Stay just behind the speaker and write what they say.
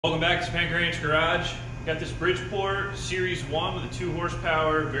Welcome back to Spank Ranch Garage. Got this Bridgeport Series 1 with a 2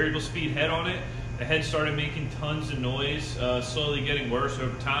 horsepower variable speed head on it. The head started making tons of noise, slowly getting worse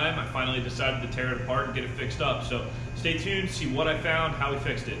over time. I finally decided to tear it apart and get it fixed up. So stay tuned, see what I found, how we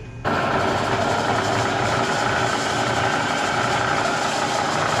fixed it.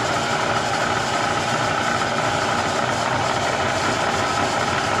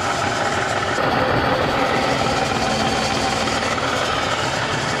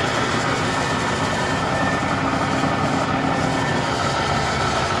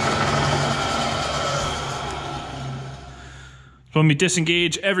 So when we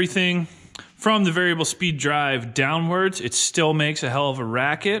disengage everything from the variable speed drive downwards, it still makes a hell of a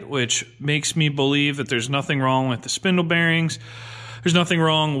racket, which makes me believe that there's nothing wrong with the spindle bearings. There's nothing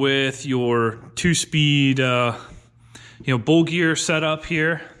wrong with your 2-speed, bull gear setup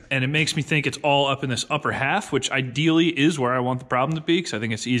here. And it makes me think it's all up in this upper half, which ideally is where I want the problem to be, because I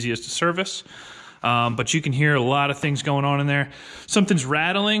think it's easiest to service. But you can hear a lot of things going on in there. Something's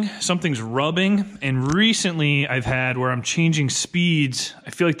rattling, something's rubbing, and recently I've had where I'm changing speeds,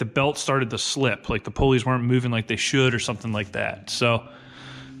 I feel like the belt started to slip, like the pulleys weren't moving like they should or something like that. So,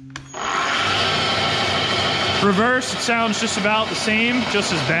 reverse, it sounds just about the same,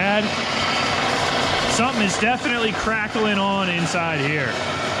 just as bad. Something is definitely crackling on inside here.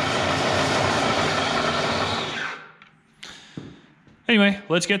 Anyway,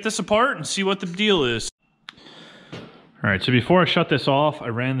 let's get this apart and see what the deal is. All right, so before I shut this off, I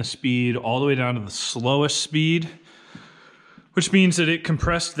ran the speed all the way down to the slowest speed, which means that it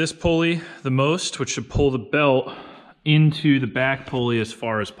compressed this pulley the most, which should pull the belt into the back pulley as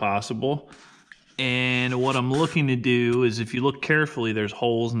far as possible. And what I'm looking to do is, if you look carefully, there's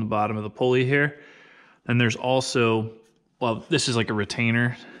holes in the bottom of the pulley here. And there's also, well, this is like a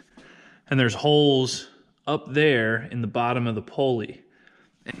retainer. And there's holes up there in the bottom of the pulley.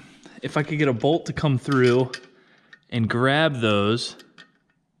 If I could get a bolt to come through and grab those,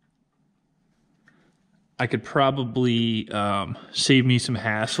 I could probably save me some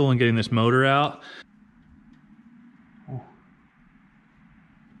hassle in getting this motor out. Ooh.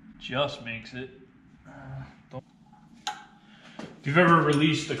 Just makes it. If you've ever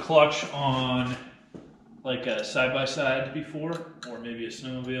released the clutch on like a side-by-side before, or maybe a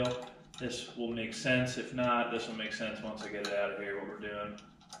snowmobile, this will make sense. If not, this will make sense once I get it out of here, what we're doing.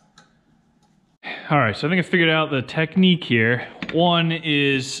 All right, so I think I figured out the technique here. One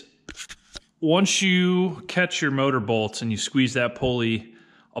is, once you catch your motor bolts and you squeeze that pulley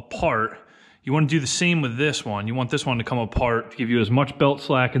apart, you want to do the same with this one. You want this one to come apart to give you as much belt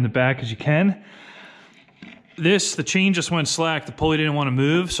slack in the back as you can. The chain just went slack, the pulley didn't want to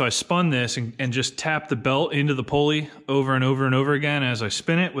move, so I spun this and just tapped the belt into the pulley over and over and over again as I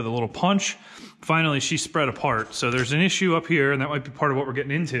spin it with a little punch. Finally, she spread apart. So there's an issue up here, and that might be part of what we're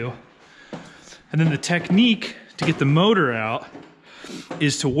getting into. And then the technique to get the motor out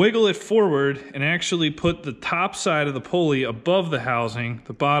is to wiggle it forward and actually put the top side of the pulley above the housing,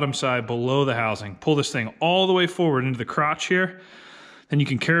 the bottom side below the housing. Pull this thing all the way forward into the crotch here. Then you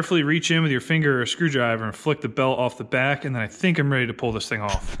can carefully reach in with your finger or a screwdriver and flick the belt off the back, and then I think I'm ready to pull this thing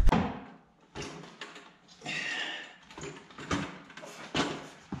off.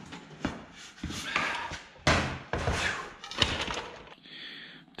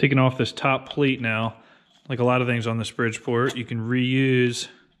 Taking off this top plate now. Like a lot of things on this Bridgeport, you can reuse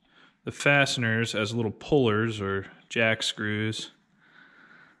the fasteners as little pullers or jack screws.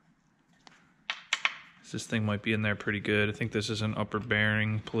 This thing might be in there pretty good. I think this is an upper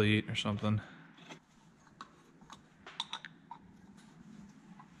bearing plate or something.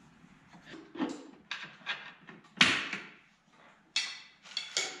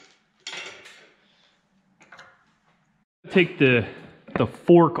 Take the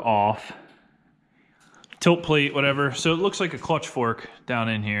fork off, tilt plate, whatever. So it looks like a clutch fork down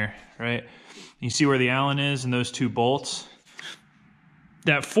in here, right? You see where the Allen is and those two bolts?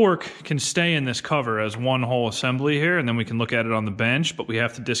 That fork can stay in this cover as one whole assembly here, and then we can look at it on the bench, but we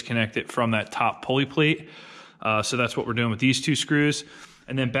have to disconnect it from that top pulley plate. So that's what we're doing with these two screws.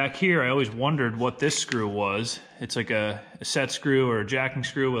 And then back here, I always wondered what this screw was. It's like a set screw or a jacking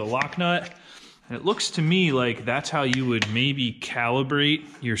screw with a lock nut. And it looks to me like that's how you would maybe calibrate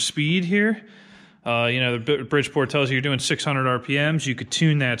your speed here. The Bridgeport tells you you're doing 600 RPMs. You could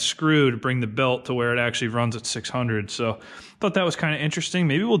tune that screw to bring the belt to where it actually runs at 600. So I thought that was kind of interesting.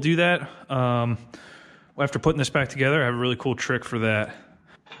 Maybe we'll do that after putting this back together. I have a really cool trick for that.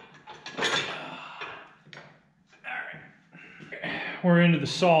 All right, we're into the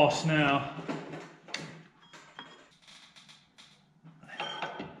sauce now.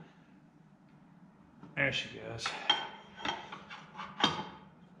 There she goes.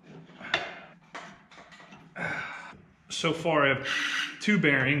 So far I have 2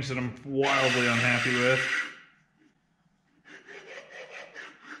 bearings that I'm wildly unhappy with.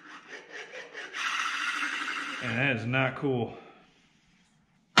 And that is not cool.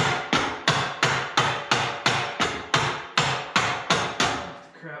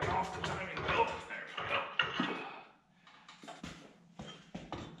 Crap off the timing belt. There we go.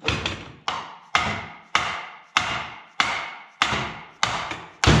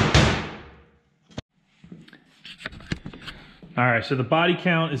 All right, so the body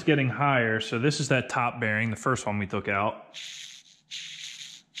count is getting higher. So this is that top bearing, the first one we took out.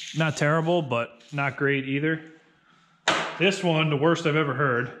 Not terrible, but not great either. This one, the worst I've ever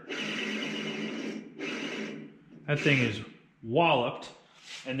heard. That thing is walloped.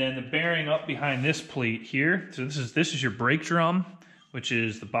 And then the bearing up behind this plate here. So this is your brake drum, which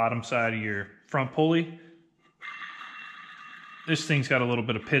is the bottom side of your front pulley. This thing's got a little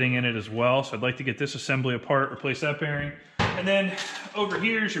bit of pitting in it as well. So I'd like to get this assembly apart, replace that bearing. And then over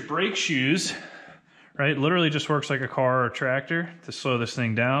here is your brake shoes, right? It literally just works like a car or a tractor to slow this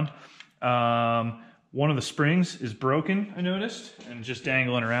thing down. One of the springs is broken, I noticed, and just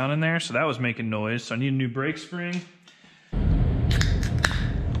dangling around in there. So that was making noise. So I need a new brake spring.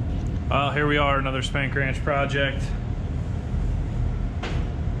 Well, here we are, another spank wrench project.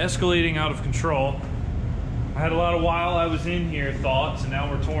 Escalating out of control. I had a lot of while I was in here thoughts, and now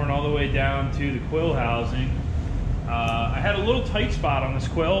we're torn all the way down to the quill housing. I had a little tight spot on this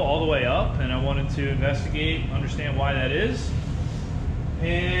quill all the way up, and I wanted to investigate, understand why that is.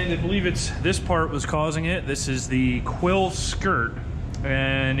 And I believe it's this part was causing it. This is the quill skirt,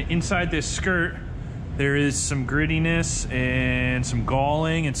 and inside this skirt there is some grittiness and some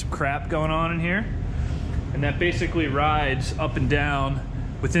galling and some crap going on in here, and that basically rides up and down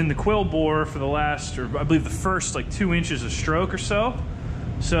within the quill bore for the last, or I believe the first like 2 inches of stroke or so.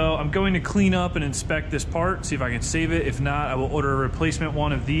 So I'm going to clean up and inspect this part, see if I can save it. If not, I will order a replacement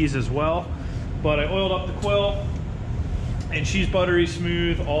one of these as well. But I oiled up the quill, and she's buttery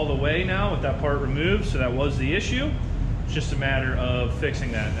smooth all the way now with that part removed, so that was the issue. It's just a matter of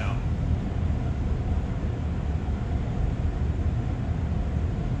fixing that now.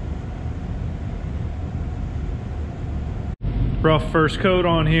 Rough first coat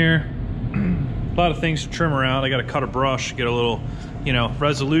on here. A lot of things to trim around. I got to cut a brush, get a little, you know,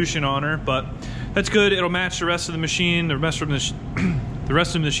 resolution on her, but that's good. It'll match the rest of the machine. The rest of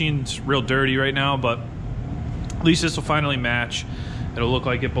the machine's real dirty right now, but at least this will finally match. It'll look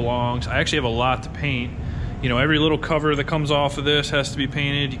like it belongs. I actually have a lot to paint. You know, every little cover that comes off of this has to be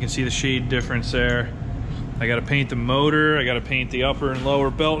painted. You can see the shade difference there. I got to paint the motor. I got to paint the upper and lower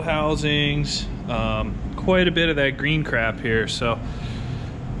belt housings. Quite a bit of that green crap here, so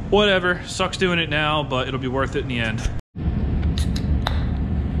whatever. Sucks doing it now, but it'll be worth it in the end.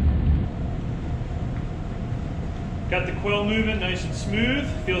 Got the quill moving nice and smooth.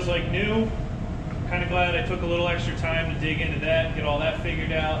 Feels like new. Kind of glad I took a little extra time to dig into that and get all that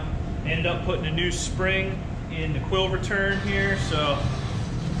figured out. Ended up putting a new spring in the quill return here, so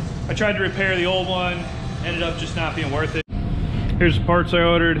I tried to repair the old one. Ended up just not being worth it. Here's the parts I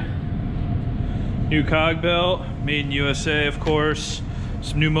ordered. New cog belt, made in USA, of course.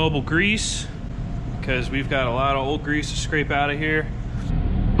 Some new mobile grease, because we've got a lot of old grease to scrape out of here.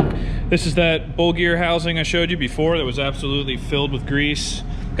 This is that bull gear housing I showed you before that was absolutely filled with grease.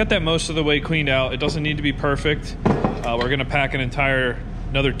 Got that most of the way cleaned out. It doesn't need to be perfect. We're gonna pack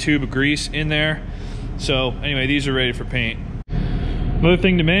another tube of grease in there. So anyway, these are ready for paint. Another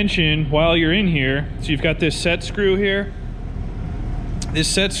thing to mention while you're in here, so you've got this set screw here. This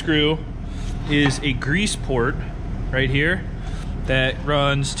set screw is a grease port right here that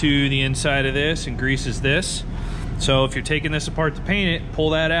runs to the inside of this and greases this. So if you're taking this apart to paint it,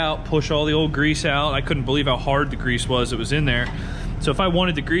 pull that out, push all the old grease out. I couldn't believe how hard the grease was that was in there. So if I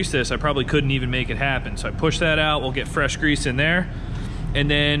wanted to grease this, I probably couldn't even make it happen. So I push that out, we'll get fresh grease in there. And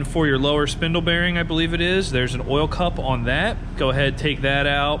then for your lower spindle bearing, I believe it is, there's an oil cup on that. Go ahead, take that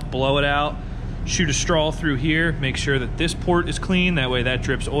out, blow it out, shoot a straw through here, make sure that this port is clean, that way that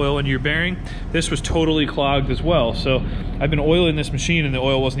drips oil into your bearing. This was totally clogged as well. So I've been oiling this machine and the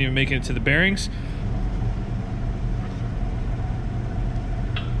oil wasn't even making it to the bearings.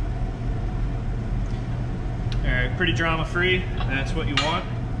 All right, pretty drama-free, that's what you want.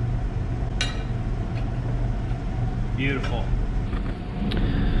 Beautiful.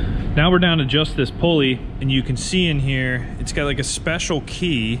 Now we're down to just this pulley, and you can see in here, it's got like a special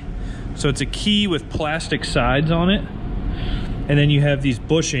key. So it's a key with plastic sides on it. And then you have these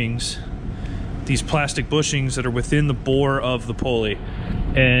bushings, these plastic bushings that are within the bore of the pulley.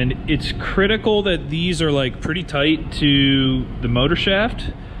 And it's critical that these are like pretty tight to the motor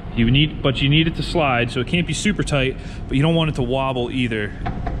shaft, You need it to slide, so it can't be super tight, but you don't want it to wobble either.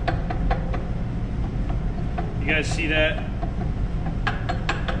 You guys see that?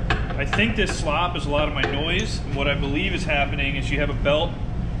 I think this slop is a lot of my noise, and what I believe is happening is you have a belt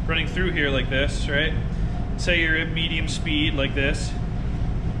running through here like this, right? Say you're at medium speed like this.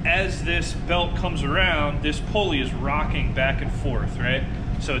 As this belt comes around, this pulley is rocking back and forth, right?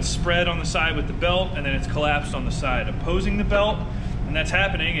 So it's spread on the side with the belt, and then it's collapsed on the side opposing the belt, and that's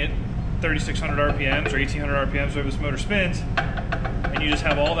happening at 3,600 RPMs or 1,800 RPMs wherever this motor spins, and you just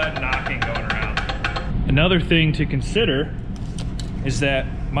have all that knocking going around. Another thing to consider is that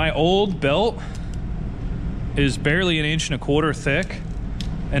my old belt is barely 1.25 inches thick,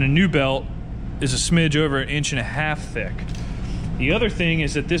 and a new belt is a smidge over 1.5 inches thick. The other thing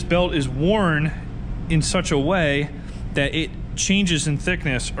is that this belt is worn in such a way that it changes in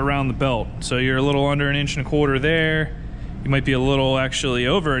thickness around the belt. So you're a little under 1.25 inches there. You might be a little actually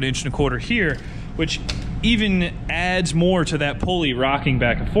over 1.25 inches here, which even adds more to that pulley rocking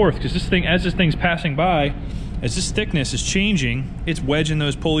back and forth, because this thing, as this thing's passing by, as this thickness is changing, it's wedging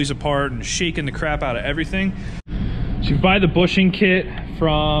those pulleys apart and shaking the crap out of everything. So you buy the bushing kit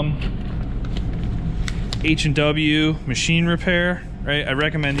from H&W Machine Repair, right? I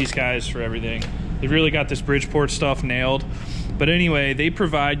recommend these guys for everything. They've really got this Bridgeport stuff nailed. But anyway, they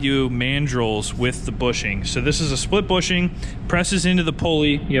provide you mandrels with the bushing. So this is a split bushing, presses into the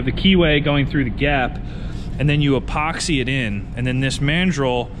pulley, you have the keyway going through the gap, and then you epoxy it in, and then this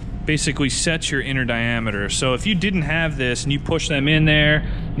mandrel basically sets your inner diameter. So if you didn't have this and you push them in there,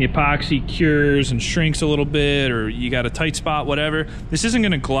 the epoxy cures and shrinks a little bit, or you got a tight spot, whatever, this isn't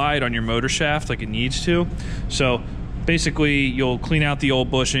gonna glide on your motor shaft like it needs to. So basically you'll clean out the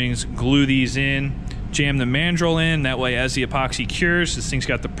old bushings, glue these in, jam the mandrel in, that way as the epoxy cures, this thing's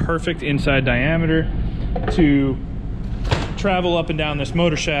got the perfect inside diameter to travel up and down this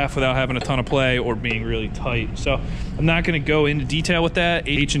motor shaft without having a ton of play or being really tight. So I'm not going to go into detail with that.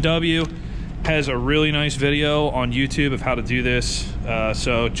 H&W has a really nice video on YouTube of how to do this,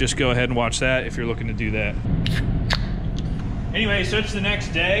 so just go ahead and watch that if you're looking to do that. Anyway, so it's the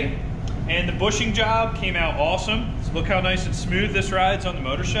next day, and the bushing job came out awesome. So look how nice and smooth this rides on the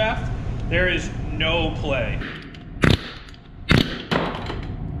motor shaft. There is no play.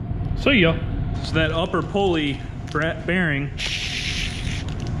 So yeah, so that upper pulley bearing,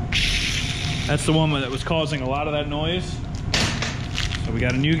 that's the one that was causing a lot of that noise. So we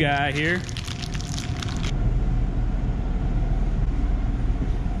got a new guy here.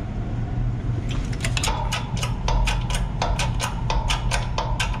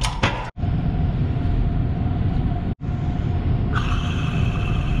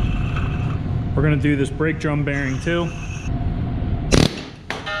 We're gonna do this brake drum bearing too.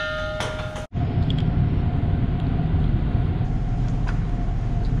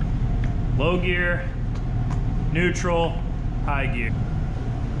 Low gear, neutral, high gear.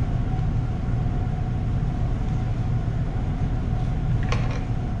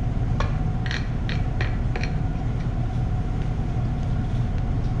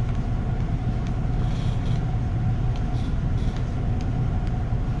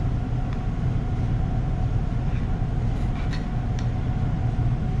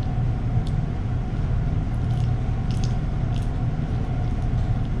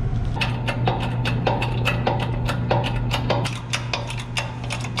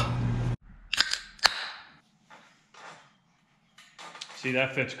 See,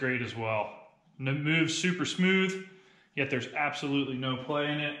 that fits great as well. And it moves super smooth, yet there's absolutely no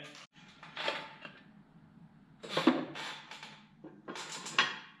play in it.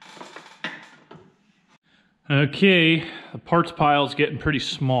 Okay, the parts pile's getting pretty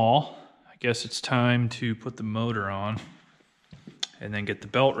small. I guess it's time to put the motor on and then get the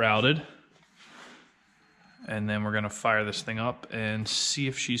belt routed. And then we're gonna fire this thing up and see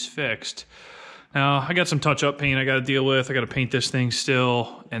if she's fixed. Now, I got some touch-up paint I gotta deal with. I gotta paint this thing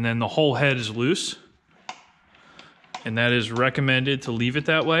still, and then the whole head is loose. And that is recommended to leave it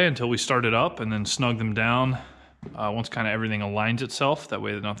that way until we start it up and then snug them down once kind of everything aligns itself. That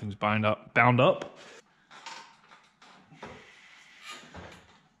way that nothing's bound up.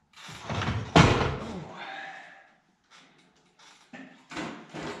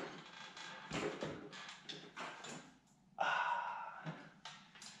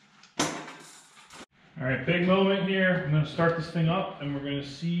 All right, big moment here. I'm gonna start this thing up and we're gonna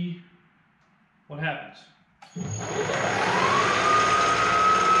see what happens.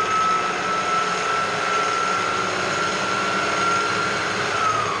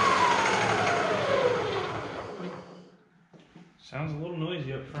 Sounds a little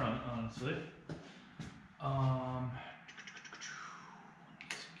noisy up front, honestly. Let's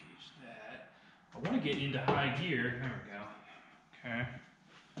I want to get into high gear. There we go. Okay.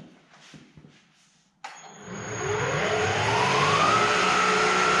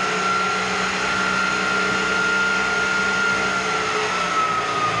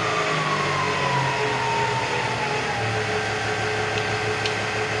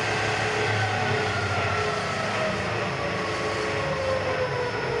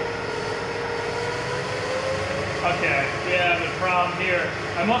 Okay, yeah, the problem here,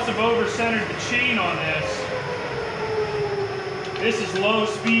 I must have over-centered the chain on this. This is low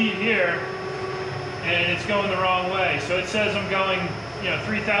speed here, and it's going the wrong way. So it says I'm going,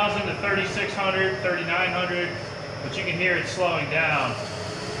 3,000 to 3,600, 3,900, but you can hear it slowing down.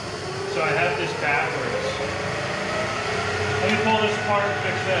 So I have this backwards. Let me pull this apart and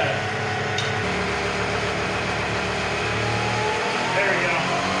fix that. There we go.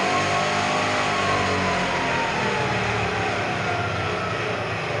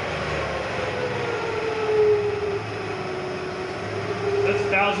 That's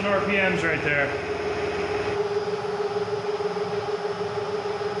 1,000 RPMs right there.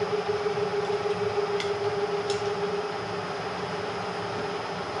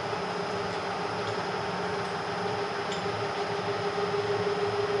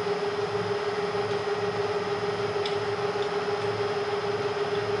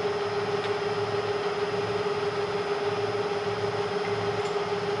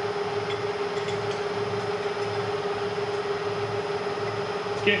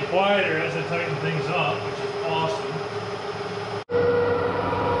 It's getting quieter as I tighten things up, which is awesome.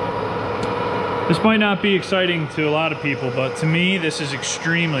 This might not be exciting to a lot of people, but to me, this is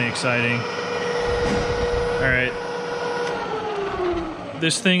extremely exciting. All right.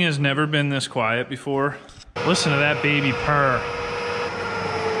 This thing has never been this quiet before. Listen to that baby purr.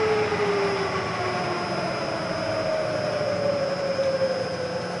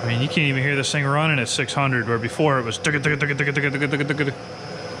 I mean, you can't even hear this thing running at 600, where before it was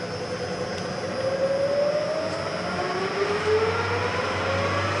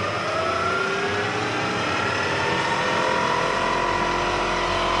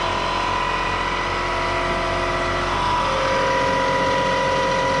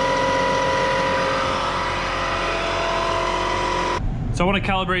So I want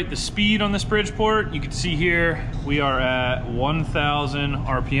to calibrate the speed on this Bridgeport. You can see here we are at 1,000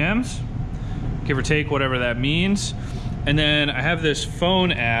 RPMs, give or take, whatever that means. And then I have this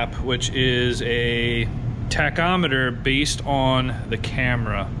phone app, which is a tachometer based on the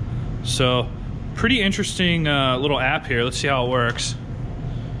camera. So pretty interesting little app here. Let's see how it works.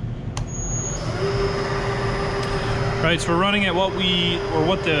 Right, so we're running at what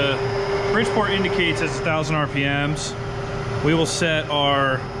the Bridgeport indicates as 1,000 RPMs. We will set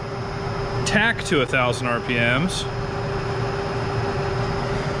our tach to 1,000 RPMs.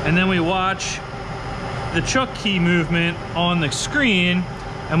 And then we watch the chuck key movement on the screen,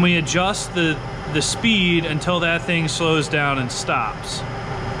 and we adjust the speed until that thing slows down and stops.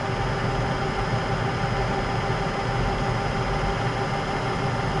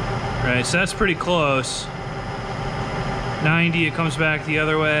 Right, so that's pretty close. 90, it comes back the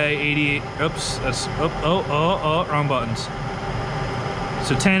other way. 88, oops, that's, wrong buttons.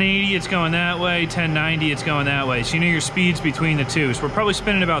 So 1080, it's going that way. 1090, it's going that way. So you know your speeds between the two. So we're probably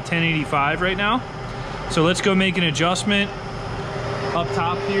spinning about 1085 right now. So let's go make an adjustment up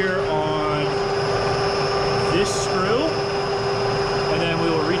top here on this screw, and then we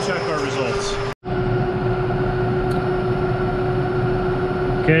will recheck our results.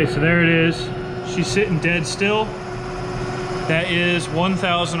 Okay, so there it is. She's sitting dead still. That is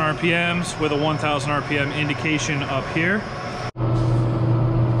 1,000 RPMs with a 1,000 RPM indication up here.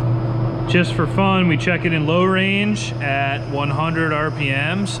 Just for fun, we check it in low range at 100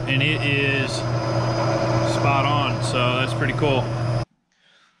 RPMs, and it is spot on, so that's pretty cool.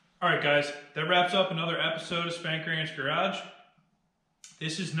 All right, guys, that wraps up another episode of Spank Ranch Garage.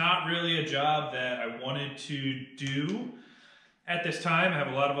 This is not really a job that I wanted to do at this time. I have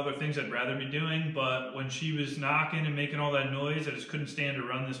a lot of other things I'd rather be doing, but when she was knocking and making all that noise, I just couldn't stand to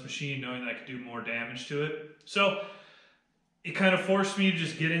run this machine knowing that I could do more damage to it. So it kind of forced me to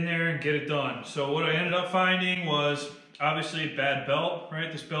just get in there and get it done. So what I ended up finding was obviously a bad belt,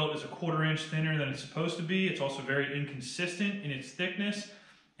 right? This belt is a 1/4 inch thinner than it's supposed to be. It's also very inconsistent in its thickness,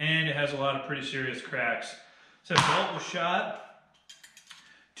 and it has a lot of pretty serious cracks. So the belt was shot.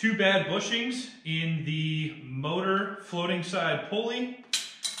 2 bad bushings in the motor floating side pulley,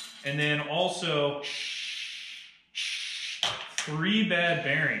 and then also 3 bad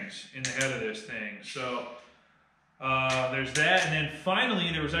bearings in the head of this thing. So There's that, and then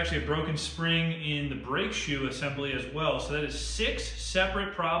finally there was actually a broken spring in the brake shoe assembly as well. So that is 6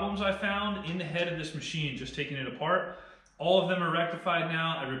 separate problems I found in the head of this machine, just taking it apart. All of them are rectified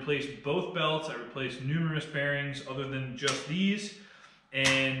now. I replaced both belts, I replaced numerous bearings other than just these,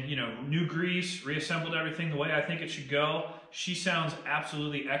 and you know, new grease, reassembled everything the way I think it should go. She sounds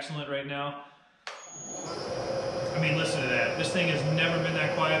absolutely excellent right now. I mean, listen to that. This thing has never been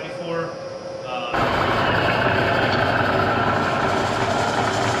that quiet before.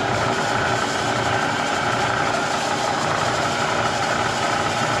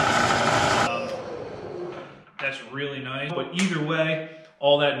 That's really nice. But either way,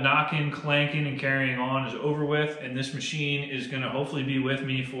 all that knocking, clanking, and carrying on is over with, and this machine is going to hopefully be with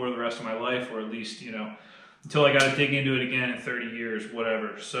me for the rest of my life, or at least, you know, until I got to dig into it again in 30 years,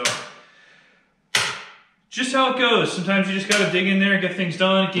 whatever. So, just how it goes. Sometimes you just got to dig in there, get things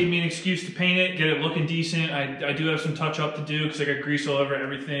done. It gave me an excuse to paint it, get it looking decent. I do have some touch up to do because I got grease all over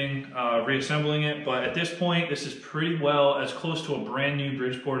everything, reassembling it. But at this point, this is pretty well as close to a brand new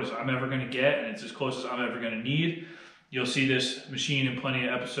Bridgeport as I'm ever going to get, and it's as close as I'm ever going to need. You'll see this machine in plenty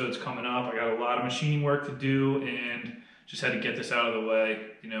of episodes coming up. I got a lot of machining work to do and just had to get this out of the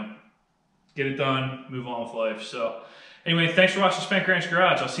way, you know, get it done, move on with life. So anyway, thanks for watching Spank Ranch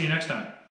Garage. I'll see you next time.